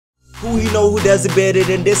Who he know who does it better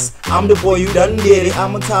than this? I'm the boy, you done did it.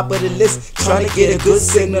 I'm on top of the list, trying to get a good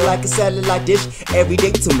signal like a satellite dish. Every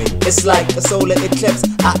day to me, it's like a solar eclipse.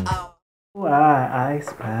 I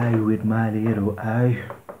spy with my little eye.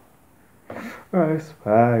 I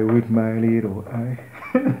spy with my little eye.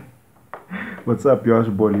 What's up, y'all? It's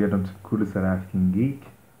your boy Leon, the coolest South African geek.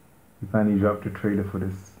 He finally dropped a trailer for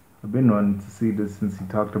this. I've been wanting to see this since he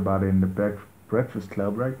talked about it in the Breakfast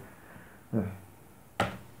Club, right?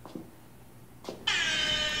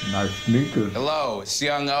 Nice sneakers. Hello, it's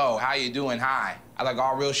Young O. How you doing? Hi. I like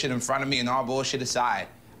all real shit in front of me and all bullshit aside.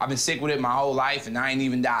 I've been sick with it my whole life and I ain't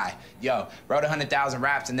even die. Yo, wrote 100,000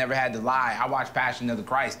 raps and never had to lie. I watched Passion of the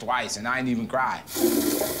Christ twice and I ain't even cry.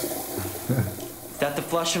 Is that the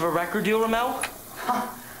flush of a record deal, Ramel? Huh.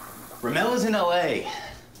 Ramel is in LA.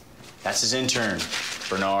 That's his intern,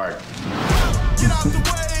 Bernard. Get out the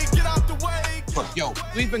way, get out the way. Look, yo,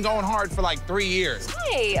 we've been going hard for like 3 years.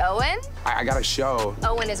 Hey, Owen. I got a show.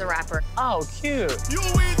 Owen is a rapper. Oh, cute.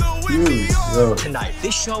 Tonight,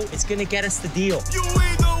 this show is gonna get us the deal.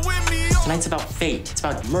 Tonight's about fate. It's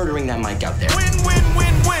about murdering that mic out there. Win, win,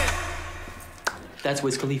 win, win. That's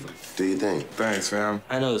Wiz Khalifa. Do you think? Thanks, fam.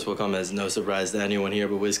 I know this will come as no surprise to anyone here,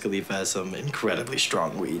 but Wiz Khalifa has some incredibly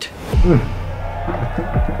strong weed.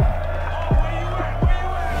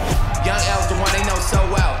 Young L's the one they know so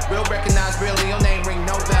well. Real recognize real, your name ring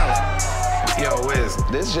no bells. Yo, Wiz,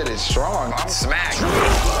 this shit is strong. I'm smacked.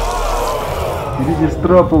 Did he just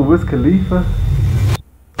throw up a Wiz Khalifa?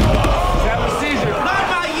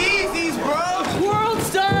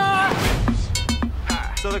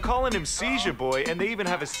 So they're calling him Seizure Boy, and they even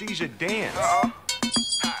have a seizure dance.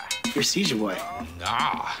 You're Seizure Boy.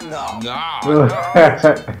 Nah. Nah. What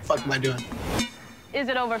Fuck am I doing? Is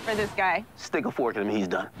it over for this guy? Stick a fork in him, he's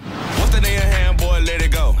done. What's the name of hand, boy? Let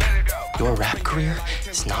it go. Your rap career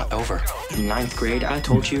is not over. In 9th grade, I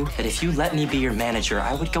told you that if you let me be your manager,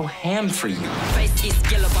 I would go ham for you.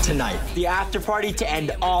 Tonight, the after party to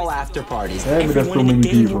end all after parties. Hey, we got so Everyone in many the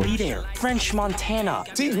game people. will be there. French Montana.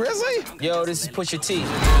 T Grizzly? Yo, this is Pusha T.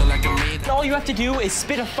 All you have to do is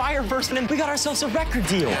spit a fire verse and then we got ourselves a record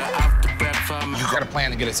deal. You got a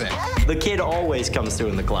plan to get us in. The kid always comes through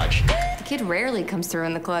in the clutch. The kid rarely comes through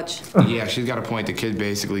in the clutch. Yeah, she's got a point. The kid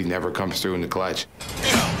basically never comes through in the clutch.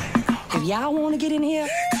 If y'all want to get in here,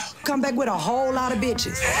 come back with a whole lot of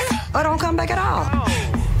bitches. Or don't come back at all.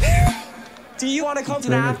 Do you want to come to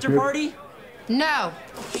the after party? No.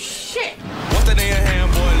 Shit. What's the name of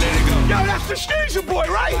hand, boy? Let it go. Yo, that's the Seizure Boy,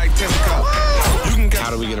 right? Like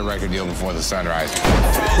How do we get a record deal before the sunrise? so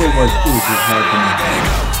much food is happening.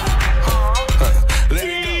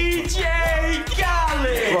 DJ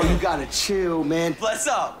Khaled! Bro, you gotta chill, man. Bless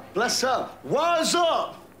up. Bless up. What's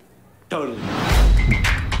up? Totally.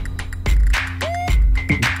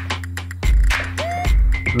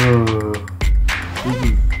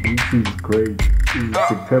 This is great. This is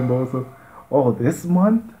September also. Oh, this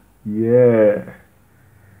month? Yeah.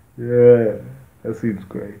 Yeah. That seems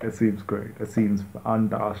great. That seems great. That seems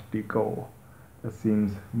fantastico. That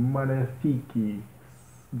seems magnifique.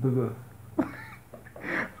 I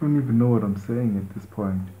don't even know what I'm saying at this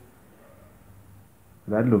point.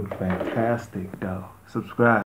 That looked fantastic though. Subscribe.